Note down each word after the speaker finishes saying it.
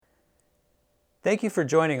Thank you for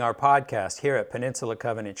joining our podcast here at Peninsula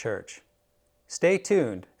Covenant Church. Stay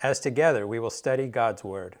tuned as together we will study God's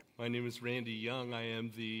Word. My name is Randy Young. I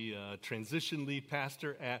am the transition lead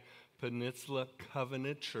pastor at Peninsula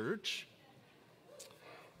Covenant Church.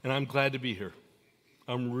 And I'm glad to be here.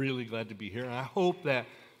 I'm really glad to be here. And I hope that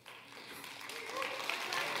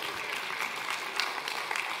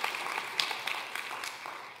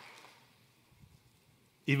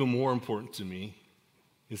even more important to me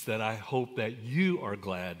is that I hope that you are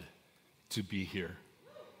glad to be here.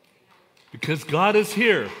 Because God is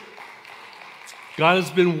here. God has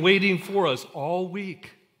been waiting for us all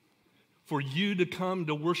week for you to come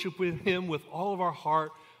to worship with Him with all of our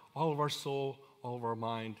heart, all of our soul, all of our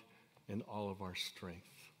mind, and all of our strength.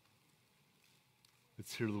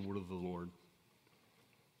 Let's hear the word of the Lord.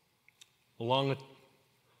 A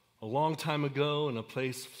long time ago, in a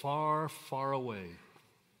place far, far away,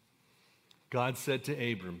 God said to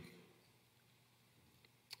Abram,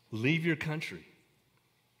 "Leave your country,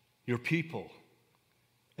 your people,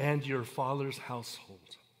 and your father's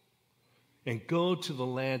household, and go to the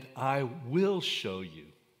land I will show you.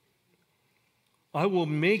 I will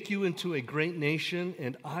make you into a great nation,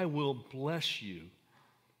 and I will bless you.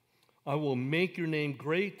 I will make your name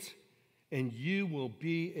great, and you will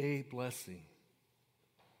be a blessing.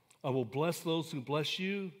 I will bless those who bless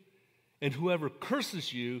you, and whoever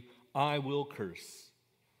curses you, I will curse.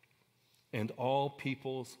 And all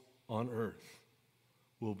peoples on earth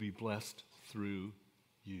will be blessed through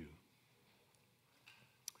you."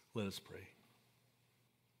 Let us pray.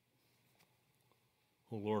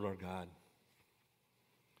 Oh Lord our God,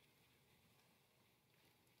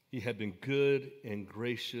 You have been good and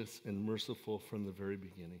gracious and merciful from the very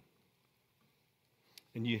beginning.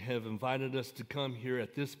 And You have invited us to come here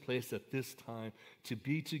at this place at this time, to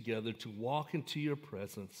be together, to walk into Your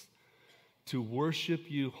presence, to worship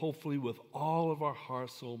You, hopefully with all of our heart,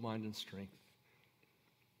 soul, mind, and strength.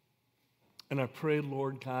 And I pray,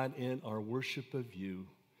 Lord God, in our worship of You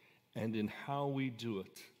and in how we do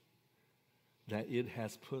it, that it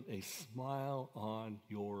has put a smile on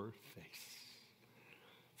Your face.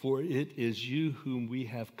 For it is You whom we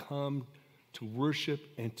have come to worship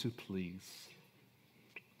and to please.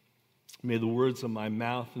 May the words of my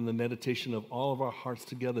mouth and the meditation of all of our hearts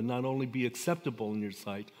together not only be acceptable in Your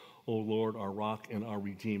sight, O Lord, our rock and our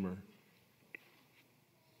redeemer,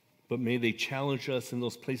 but may they challenge us in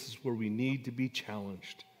those places where we need to be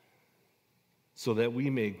challenged, so that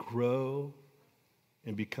we may grow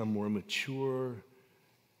and become more mature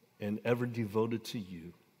and ever devoted to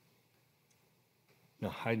You. Now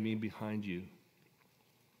hide me behind You,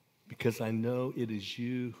 because I know it is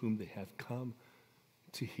You whom they have come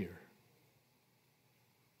to hear.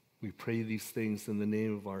 We pray these things in the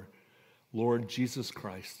name of our Lord Jesus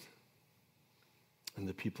Christ. And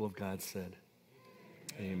the people of God said,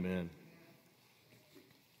 Amen.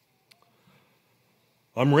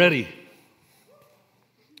 I'm ready.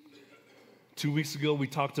 2 weeks ago, I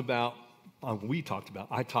talked about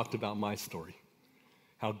my story,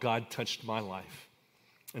 how God touched my life.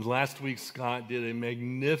 And last week, Scott did a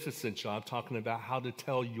magnificent job talking about how to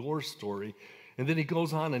tell your story. And then he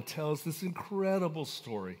goes on and tells this incredible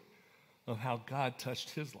story of how God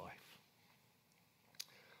touched his life.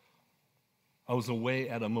 I was away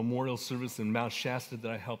at a memorial service in Mount Shasta that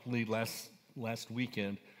I helped lead last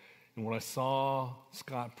weekend. And when I saw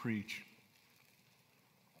Scott preach,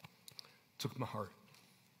 it took my heart.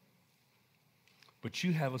 But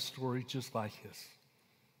you have a story just like his.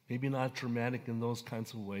 Maybe not dramatic in those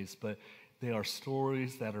kinds of ways, but they are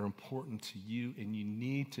stories that are important to you, and you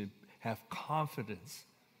need to have confidence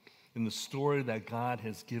in the story that God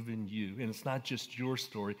has given you. And it's not just your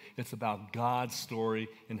story, it's about God's story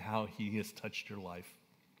and how He has touched your life.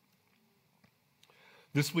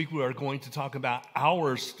 This week we are going to talk about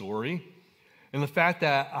our story, and the fact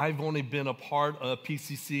that I've only been a part of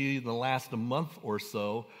PCC in the last month or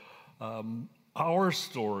so. Our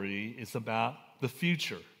story is about the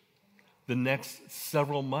future, the next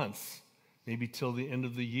several months, maybe till the end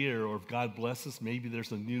of the year, or if God blesses, maybe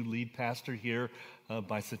there's a new lead pastor here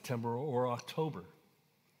by September or October.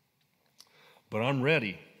 But I'm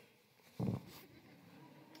ready.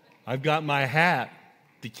 I've got my hat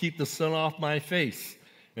to keep the sun off my face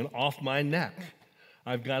and off my neck.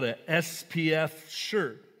 I've got an SPF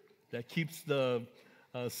shirt that keeps the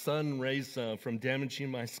sun rays from damaging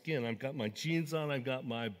my skin. I've got my jeans on, I've got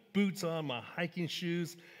my boots on, my hiking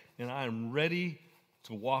shoes, and I am ready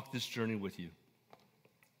to walk this journey with you.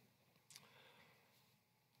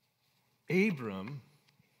 Abram,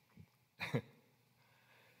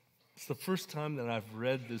 it's the first time that I've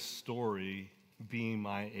read this story being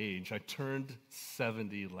my age. I turned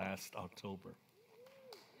 70 last October.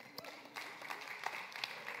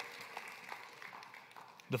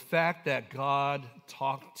 The fact that God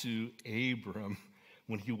talked to Abram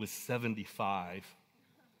when he was 75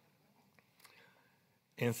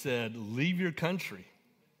 and said, leave your country,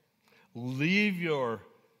 leave your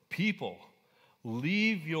people,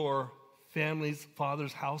 leave your family's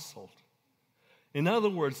father's household. In other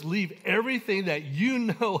words, leave everything that you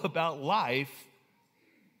know about life,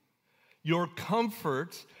 your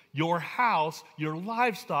comfort, your house, your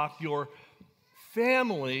livestock, your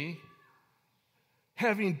family,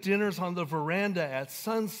 having dinners on the veranda at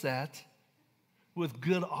sunset with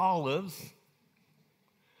good olives.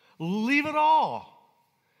 Leave it all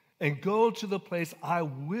and go to the place I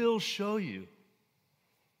will show you.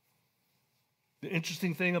 The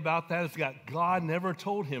interesting thing about that is that God never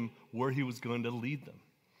told him where he was going to lead them.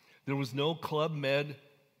 There was no Club Med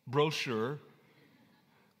brochure.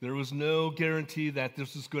 There was no guarantee that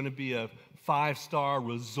this was going to be a 5-star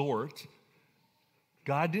resort.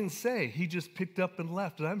 God didn't say. He just picked up and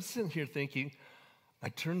left. And I'm sitting here thinking, I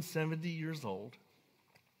turned 70 years old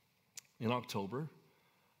in October.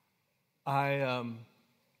 On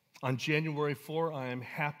January 4, I am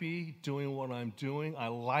happy doing what I'm doing. I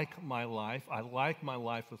like my life. I like my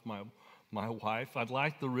life with my wife. I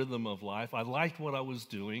like the rhythm of life. I liked what I was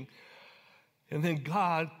doing. And then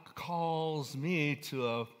God calls me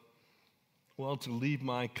to leave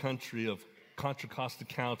my country of Contra Costa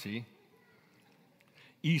County,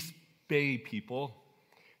 East Bay people,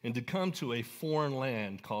 and to come to a foreign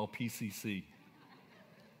land called PCC.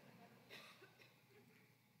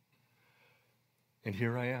 And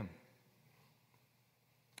here I am.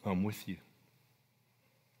 I'm with you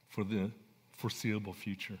for the foreseeable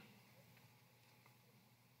future.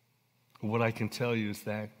 What I can tell you is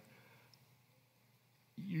that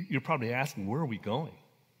you're probably asking, where are we going?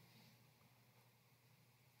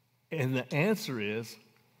 And the answer is,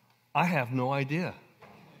 I have no idea.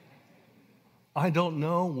 I don't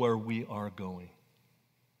know where we are going.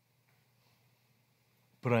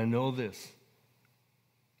 But I know this.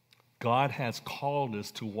 God has called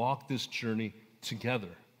us to walk this journey together.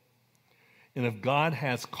 And if God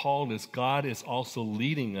has called us, God is also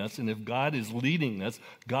leading us. And if God is leading us,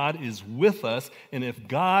 God is with us. And if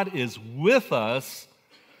God is with us,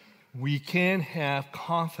 we can have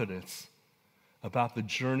confidence about the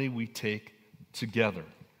journey we take together.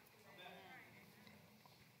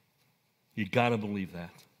 You got to believe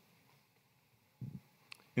that.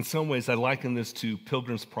 In some ways, I liken this to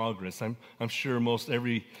Pilgrim's Progress. I'm sure most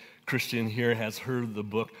every Christian here has heard of the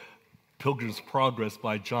book Pilgrim's Progress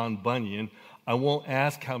by John Bunyan. I won't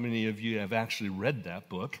ask how many of you have actually read that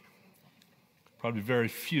book. Probably very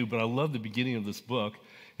few, but I love the beginning of this book.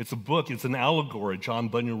 It's an allegory. John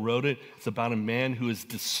Bunyan wrote it. It's about a man who is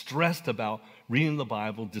distressed about reading the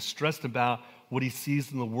Bible, distressed about what he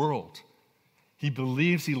sees in the world. He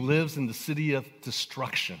believes he lives in the city of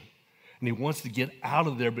destruction, and he wants to get out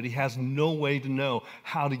of there, but he has no way to know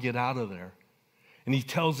how to get out of there. And he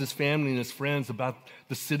tells his family and his friends about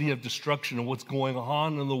the city of destruction and what's going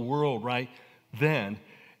on in the world right then.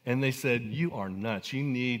 And they said, you are nuts. You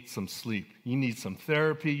need some sleep. You need some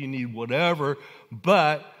therapy. You need whatever,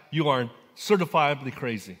 but you are certifiably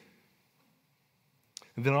crazy.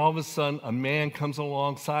 And then all of a sudden, a man comes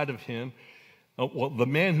alongside of him. The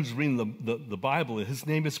man who's reading the Bible, his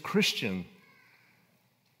name is Christian.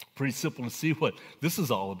 Pretty simple to see what this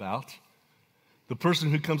is all about. The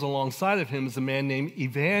person who comes alongside of him is a man named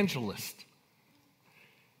Evangelist.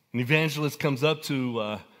 And Evangelist comes up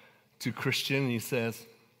to Christian and he says,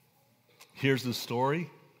 here's the story.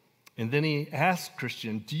 And then he asks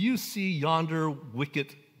Christian, do you see yonder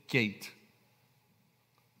wicket gate?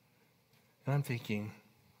 And I'm thinking,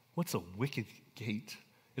 what's a wicket gate?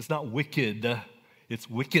 It's not wicked, it's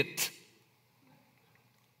wicket.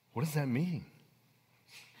 What does that mean?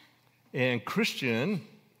 And Christian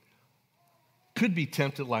could be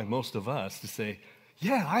tempted, like most of us, to say,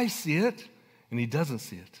 yeah, I see it, and he doesn't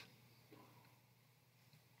see it.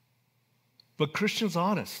 But Christian's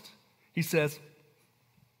honest. He says,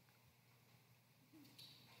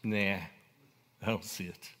 nah, I don't see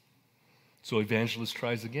it. So Evangelist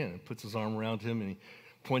tries again and puts his arm around him, and he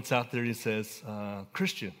points out there and he says,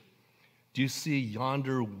 Christian, do you see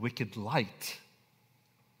yonder wicked light?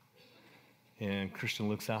 And Christian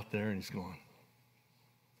looks out there and he's going,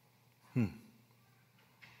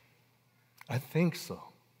 I think so.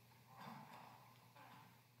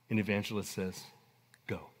 And Evangelist says,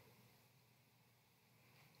 go.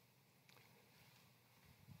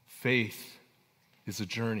 Faith is a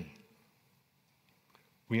journey.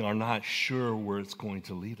 We are not sure where it's going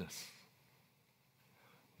to lead us.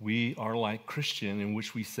 We are like Christian, in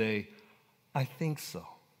which we say, I think so.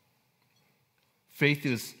 Faith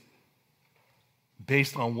is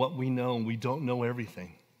based on what we know, and we don't know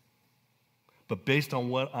everything. But based on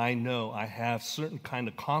what I know, I have certain kind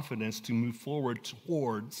of confidence to move forward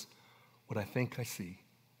towards what I think I see.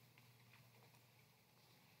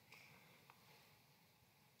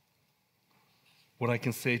 What I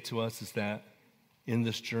can say to us is that in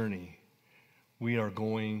this journey, we are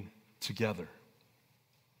going together.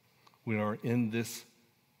 We are in this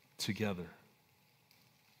together.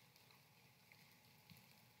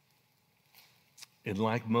 And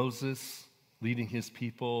like Moses leading his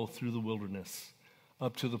people through the wilderness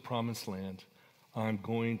up to the promised land, I'm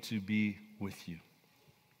going to be with you.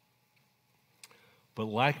 But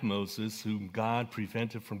like Moses, whom God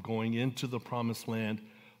prevented from going into the promised land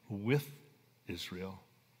with Israel,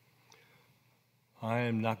 I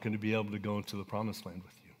am not going to be able to go into the promised land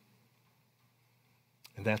with you.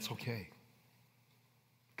 And that's okay.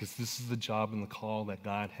 Because this is the job and the call that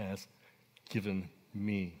God has given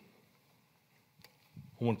me.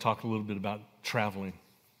 I want to talk a little bit about traveling.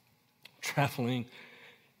 Traveling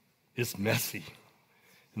is messy.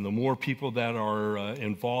 And the more people that are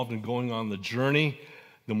involved in going on the journey,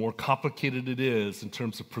 the more complicated it is in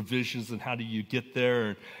terms of provisions and how do you get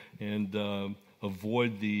there and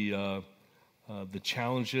avoid the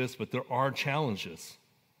challenges. But there are challenges.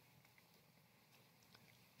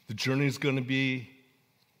 The journey is going to be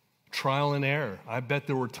trial and error. I bet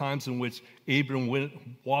there were times in which Abram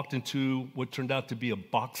walked into what turned out to be a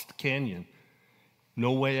boxed canyon.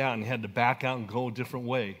 No way out, and had to back out and go a different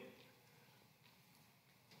way.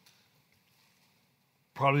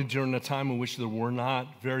 Probably during a time in which there were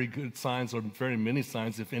not very good signs or very many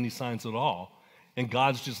signs, if any signs at all. And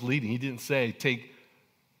God's just leading. He didn't say, take,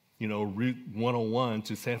 Route 101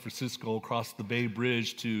 to San Francisco, across the Bay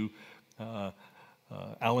Bridge to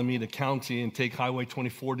Alameda County, and take Highway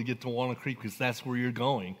 24 to get to Walnut Creek, because that's where you're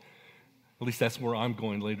going. At least that's where I'm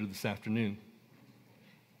going later this afternoon.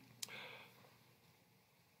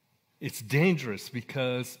 It's dangerous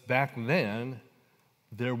because back then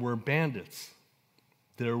there were bandits.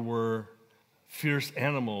 There were fierce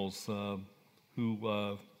animals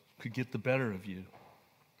who could get the better of you.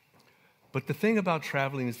 But the thing about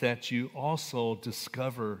traveling is that you also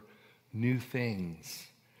discover new things.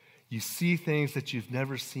 You see things that you've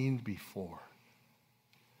never seen before.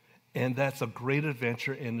 And that's a great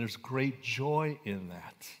adventure, and there's great joy in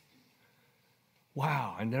that.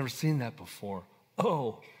 Wow, I've never seen that before.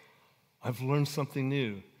 Oh, I've learned something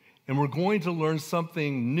new. And we're going to learn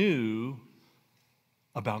something new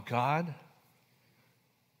about God.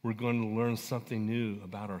 We're going to learn something new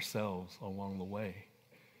about ourselves along the way.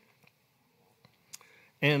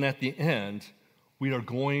 And at the end, we are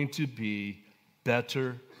going to be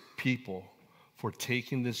better people for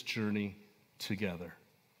taking this journey together.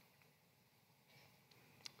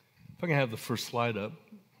 If I can have the first slide up.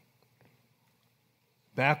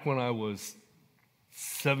 Back when I was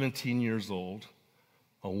 17 years old,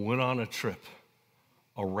 I went on a trip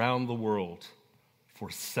around the world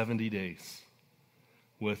for 70 days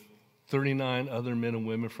with 39 other men and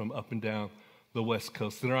women from up and down the West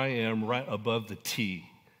Coast. There I am, right above the T,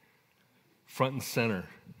 front and center,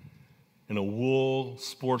 in a wool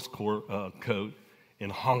sports coat in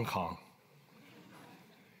Hong Kong.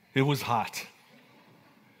 It was hot.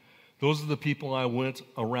 Those are the people I went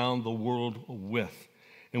around the world with.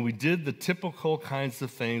 And we did the typical kinds of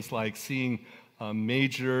things like seeing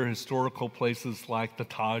major historical places like the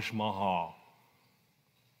Taj Mahal,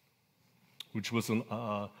 which was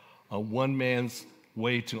a one man's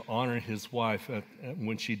way to honor his wife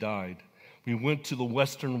when she died. We went to the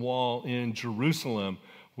Western Wall in Jerusalem,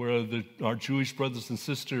 where our Jewish brothers and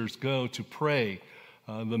sisters go to pray,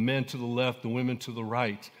 the men to the left, the women to the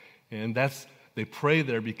right. And they pray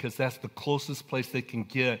there because that's the closest place they can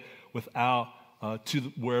get without to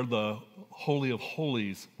where the Holy of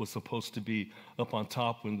Holies was supposed to be, up on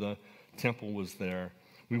top when the temple was there.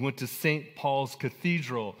 We went to St. Paul's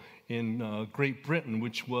Cathedral in Great Britain,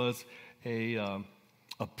 which was a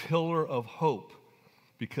pillar of hope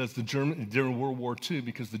because during World War II,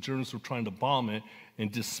 because the Germans were trying to bomb it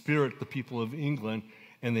and dispirit the people of England,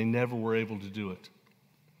 and they never were able to do it.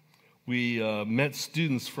 We met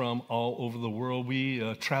students from all over the world.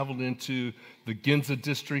 We traveled into the Ginza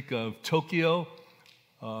district of Tokyo,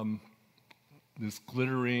 this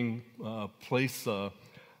glittering place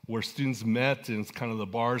where students met, and it's kind of the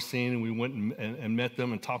bar scene, and we went and met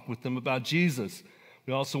them and talked with them about Jesus.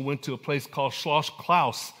 We also went to a place called Schloss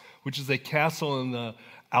Klaus, which is a castle in the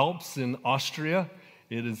Alps in Austria.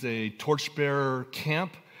 It is a torchbearer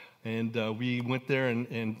camp, and we went there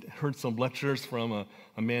and heard some lectures from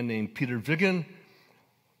a man named Peter Vigan.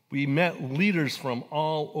 We met leaders from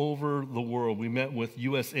all over the world. We met with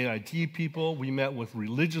USAID people. We met with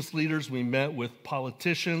religious leaders. We met with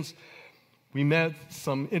politicians. We met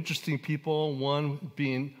some interesting people, one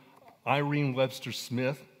being Irene Webster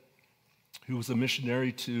Smith, who was a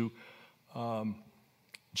missionary to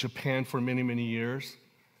Japan for many, many years.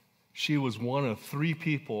 She was one of 3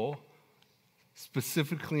 people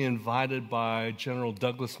specifically invited by General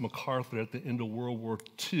Douglas MacArthur at the end of World War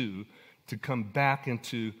II to come back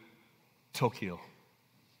into Tokyo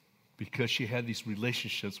because she had these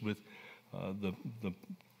relationships with the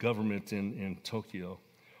government in Tokyo.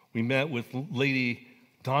 We met with Lady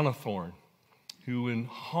Donna Thorne, who in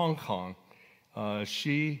Hong Kong,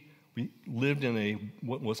 we lived in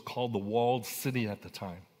what was called the walled city at the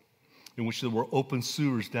time, in which there were open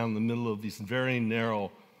sewers down the middle of these very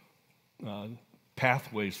narrow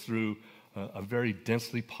pathways through a very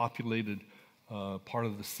densely populated part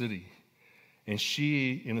of the city. And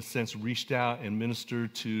she, in a sense, reached out and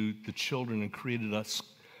ministered to the children and created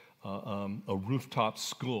a rooftop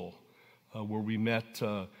school where we met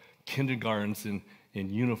kindergartens in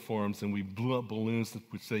uniforms, and we blew up balloons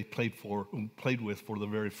which they played with for the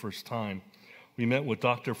very first time. We met with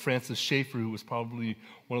Dr. Francis Schaeffer, who was probably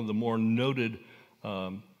one of the more noted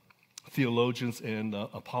theologians and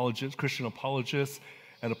Christian apologists,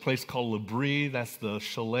 at a place called L'Abri. That's the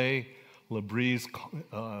chalet. L'Abri is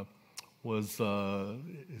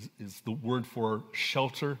the word for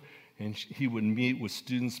shelter, and he would meet with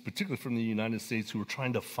students, particularly from the United States, who were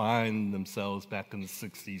trying to find themselves back in the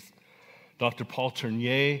 60s. Dr. Paul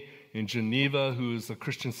Tournier in Geneva, who is a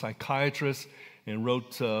Christian psychiatrist and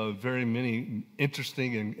wrote very many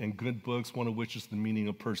interesting and good books, one of which is The Meaning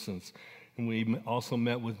of Persons. And we also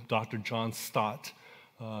met with Dr. John Stott,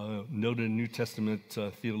 noted New Testament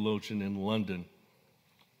theologian in London.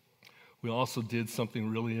 We also did something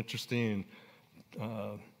really interesting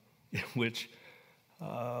in which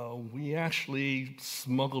we actually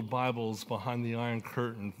smuggled Bibles behind the Iron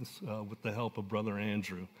Curtain with the help of Brother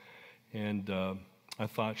Andrew. And I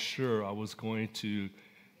thought, sure, I was going to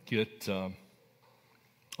get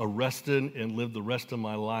arrested and live the rest of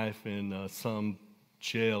my life in some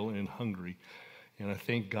jail in Hungary. And I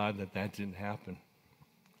thank God that didn't happen.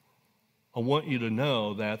 I want you to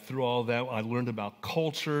know that through all that, I learned about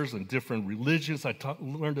cultures and different religions. I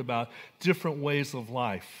learned about different ways of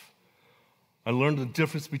life. I learned the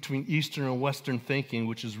difference between Eastern and Western thinking,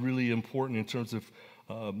 which is really important in terms of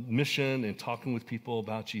mission and talking with people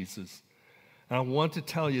about Jesus. And I want to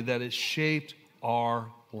tell you that it shaped our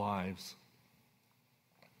lives.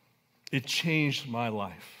 It changed my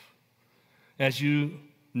life. As you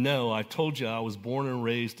know, I told you I was born and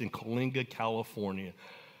raised in Coalinga, California.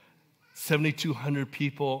 7,200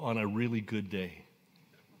 people on a really good day.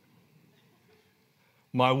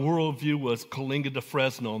 My worldview was Coalinga to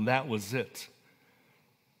Fresno, and that was it.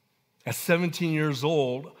 At 17 years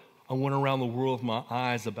old, I went around the world with my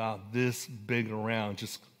eyes about this big around,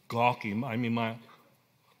 just gawking. I mean,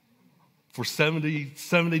 for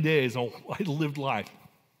 70 days, I lived life.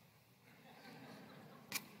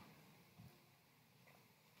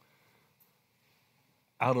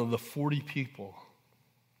 Out of the 40 people,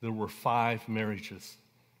 there were 5 marriages.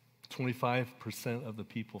 25% of the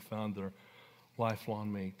people found their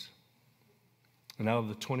lifelong mate. And out of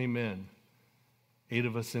the 20 men, 8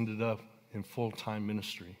 of us ended up in full-time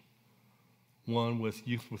ministry. 1 with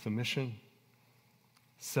Youth with a Mission,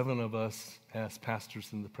 7 of us as pastors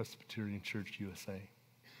in the Presbyterian Church USA.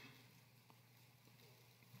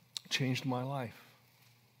 Changed my life.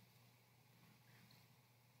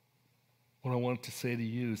 What I want to say to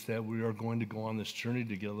you is that we are going to go on this journey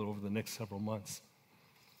together over the next several months.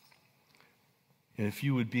 And if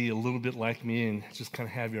you would be a little bit like me and just kind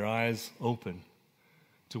of have your eyes open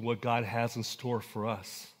to what God has in store for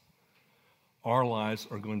us, our lives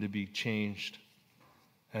are going to be changed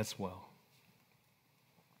as well.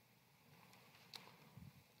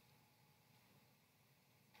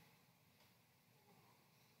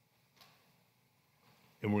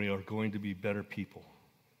 And we are going to be better people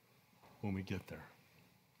when we get there.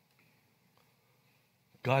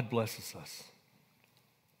 God blesses us.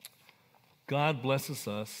 God blesses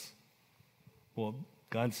us. Well,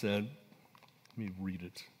 God said, let me read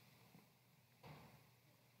it.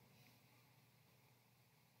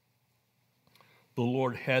 The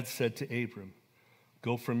Lord had said to Abram,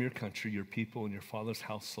 go from your country, your people, and your father's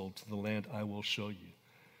household to the land I will show you.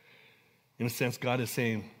 In a sense, God is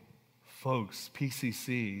saying, folks,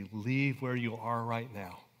 PCC, leave where you are right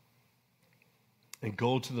now and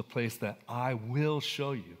go to the place that I will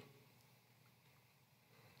show you.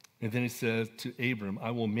 And then he says to Abram,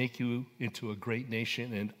 I will make you into a great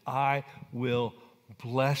nation, and I will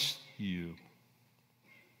bless you.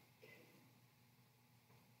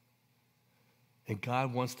 And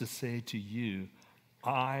God wants to say to you,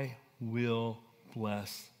 I will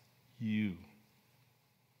bless you.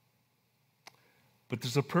 But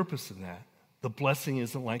there's a purpose in that. The blessing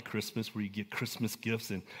isn't like Christmas where you get Christmas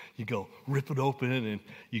gifts and you go rip it open and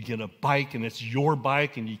you get a bike and it's your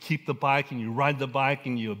bike and you keep the bike and you ride the bike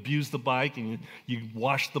and you abuse the bike and you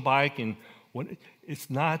wash the bike. And it's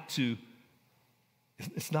not a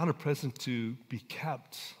present to be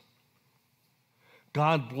kept.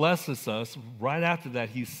 God blesses us. Right after that,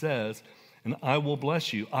 he says, and I will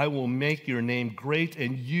bless you. I will make your name great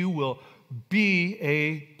and you will be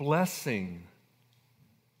a blessing.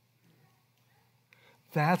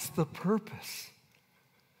 That's the purpose.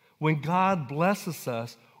 When God blesses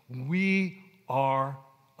us, we are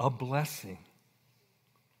a blessing.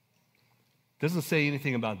 Doesn't say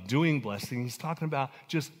anything about doing blessing. He's talking about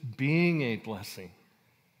just being a blessing.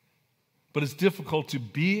 But it's difficult to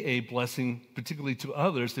be a blessing, particularly to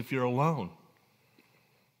others, if you're alone.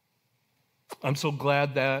 I'm so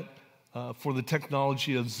glad that for the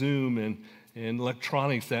technology of Zoom and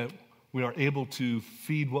electronics that we are able to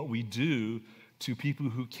feed what we do to people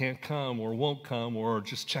who can't come or won't come or are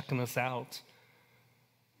just checking us out.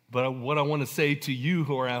 But what I want to say to you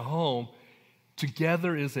who are at home,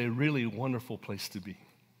 together is a really wonderful place to be.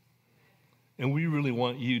 And we really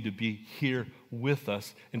want you to be here with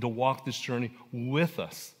us and to walk this journey with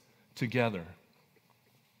us together.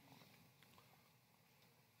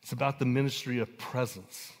 It's about the ministry of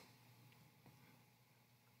presence.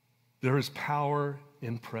 There is power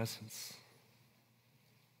in presence.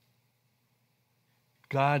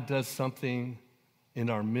 God does something in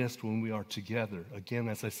our midst when we are together. Again,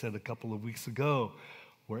 as I said a couple of weeks ago,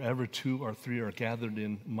 wherever 2 or 3 are gathered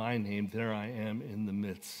in my name, there I am in the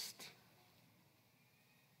midst.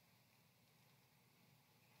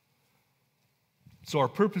 So our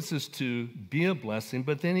purpose is to be a blessing,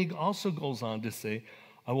 but then he also goes on to say,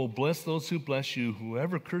 I will bless those who bless you.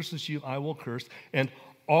 Whoever curses you, I will curse. And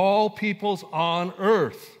all peoples on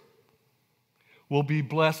earth will be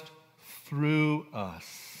blessed through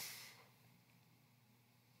us.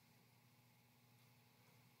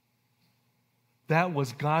 That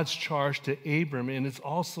was God's charge to Abram, and it's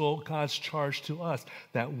also God's charge to us,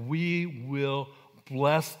 that we will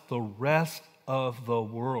bless the rest of the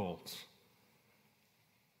world.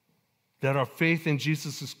 That our faith in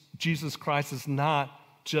Jesus Christ is not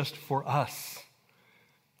just for us.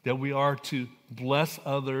 That we are to bless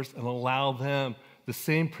others and allow them the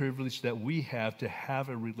same privilege that we have to have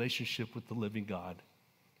a relationship with the living God.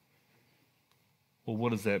 Well,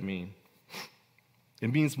 what does that mean?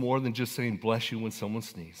 It means more than just saying bless you when someone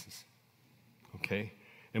sneezes. Okay?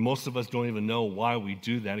 And most of us don't even know why we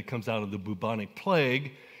do that. It comes out of the bubonic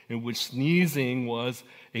plague, in which sneezing was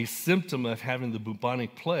a symptom of having the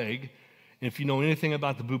bubonic plague. And if you know anything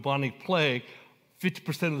about the bubonic plague,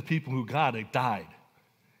 50% of the people who got it died.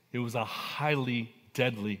 It was a highly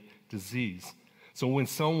deadly disease. So when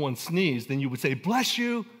someone sneezed, then you would say, bless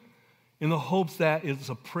you, in the hopes that it's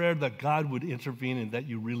a prayer that God would intervene and that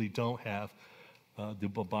you really don't have the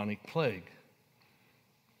bubonic plague.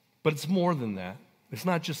 But it's more than that. It's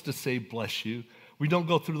not just to say bless you. We don't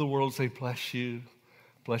go through the world and say bless you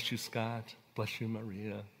Scott, bless you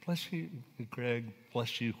Maria, bless you Greg,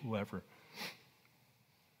 bless you whoever.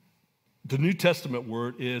 The New Testament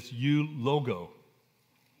word is eulogo.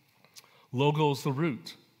 Logo is the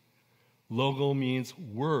root. Logo means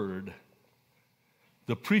word.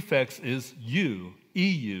 The prefix is eu,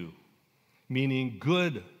 EU, meaning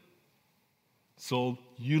good. So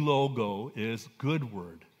eulogo is good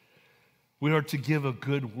word. We are to give a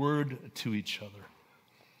good word to each other.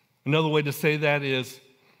 Another way to say that is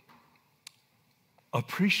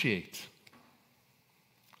appreciate.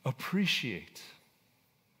 Appreciate.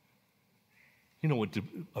 You know what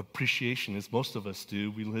appreciation is. Most of us do.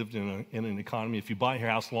 We lived in an economy. If you bought your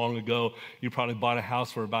house long ago, you probably bought a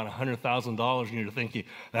house for about $100,000, and you're thinking,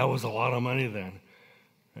 that was a lot of money then.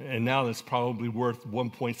 And now it's probably worth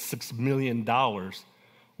 $1.6 million.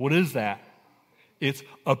 What is that? It's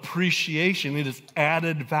appreciation. It is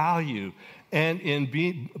added value. And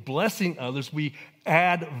in blessing others, we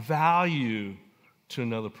add value to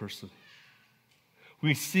another person.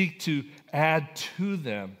 We seek to add to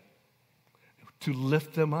them, to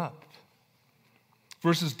lift them up.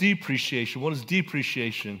 Versus depreciation. What is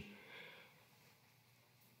depreciation?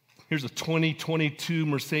 Here's a 2022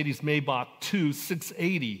 Mercedes Maybach 2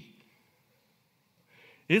 680.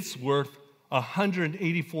 It's worth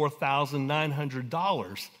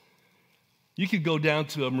 $184,900. You could go down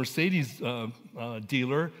to a Mercedes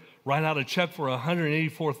dealer write out a check for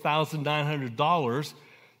 $184,900.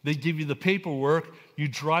 They give you the paperwork. You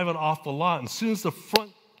drive it off the lot. And as soon as the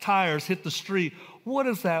front tires hit the street, what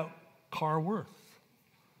is that car worth?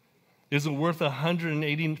 Is it worth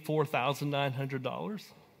 $184,900?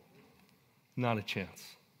 Not a chance.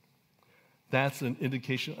 That's an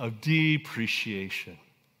indication of depreciation,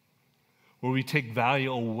 where we take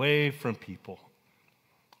value away from people.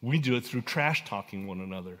 We do it through trash talking one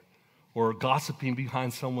another or gossiping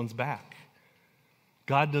behind someone's back.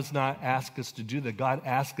 God does not ask us to do that. God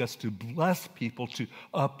asks us to bless people, to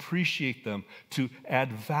appreciate them, to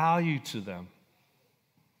add value to them.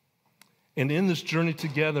 And in this journey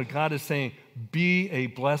together, God is saying, be a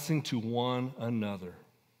blessing to one another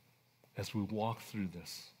as we walk through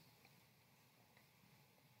this.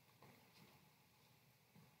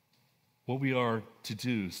 What we are to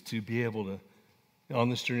do is to be able to, on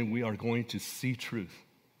this journey, we are going to see truth.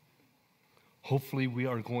 Hopefully, we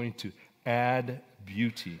are going to add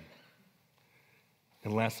beauty.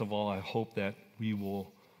 And last of all, I hope that we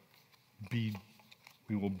will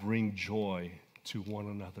bring joy to one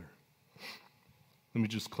another. Let me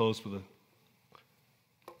just close with a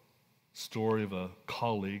story of a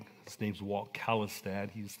colleague. His name's Walt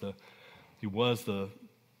Callistad. He was the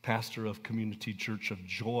pastor of Community Church of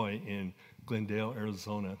Joy in Glendale,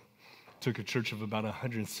 Arizona. Took a church of about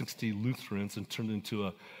 160 Lutherans and turned into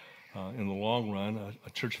in the long run, a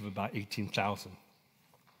church of about 18,000.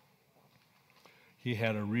 He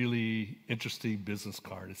had a really interesting business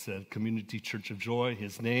card. It said Community Church of Joy,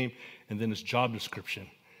 his name, and then his job description.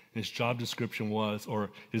 And his job description was, or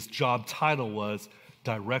his job title was,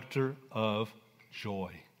 Director of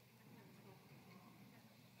Joy.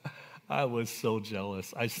 I was so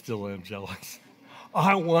jealous. I still am jealous.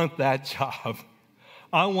 I want that job.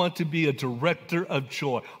 I want to be a director of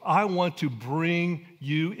joy. I want to bring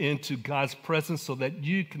you into God's presence so that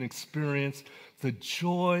you can experience the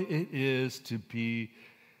joy it is to be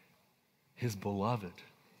His beloved.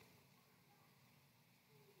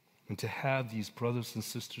 And to have these brothers and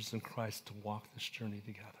sisters in Christ to walk this journey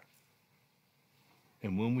together.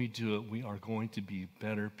 And when we do it, we are going to be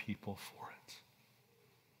better people for it.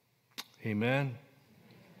 Amen.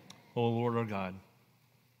 Oh Lord our God,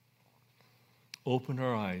 open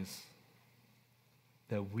our eyes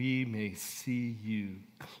that we may see you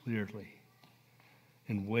clearly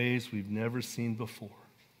in ways we've never seen before.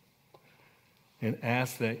 And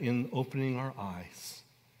ask that in opening our eyes,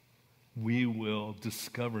 we will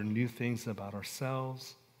discover new things about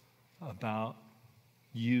ourselves, about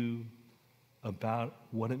you, about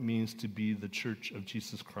what it means to be the Church of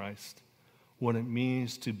Jesus Christ, what it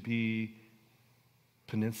means to be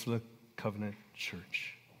Peninsula Covenant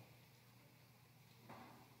Church.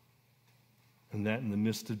 And that in the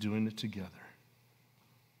midst of doing it together,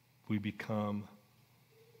 we become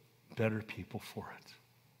better people for it.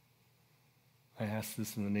 I ask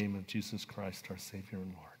this in the name of Jesus Christ, our Savior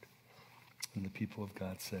and Lord. And the people of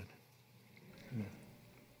God said, amen.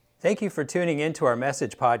 Thank you for tuning in to our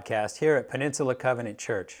message podcast here at Peninsula Covenant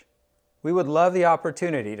Church. We would love the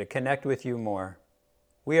opportunity to connect with you more.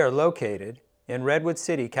 We are located in Redwood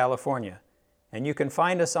City, California, and you can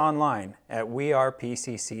find us online at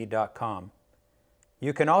wearepcc.com.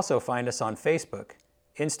 You can also find us on Facebook,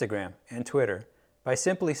 Instagram, and Twitter by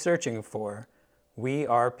simply searching for We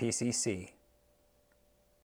Are PCC.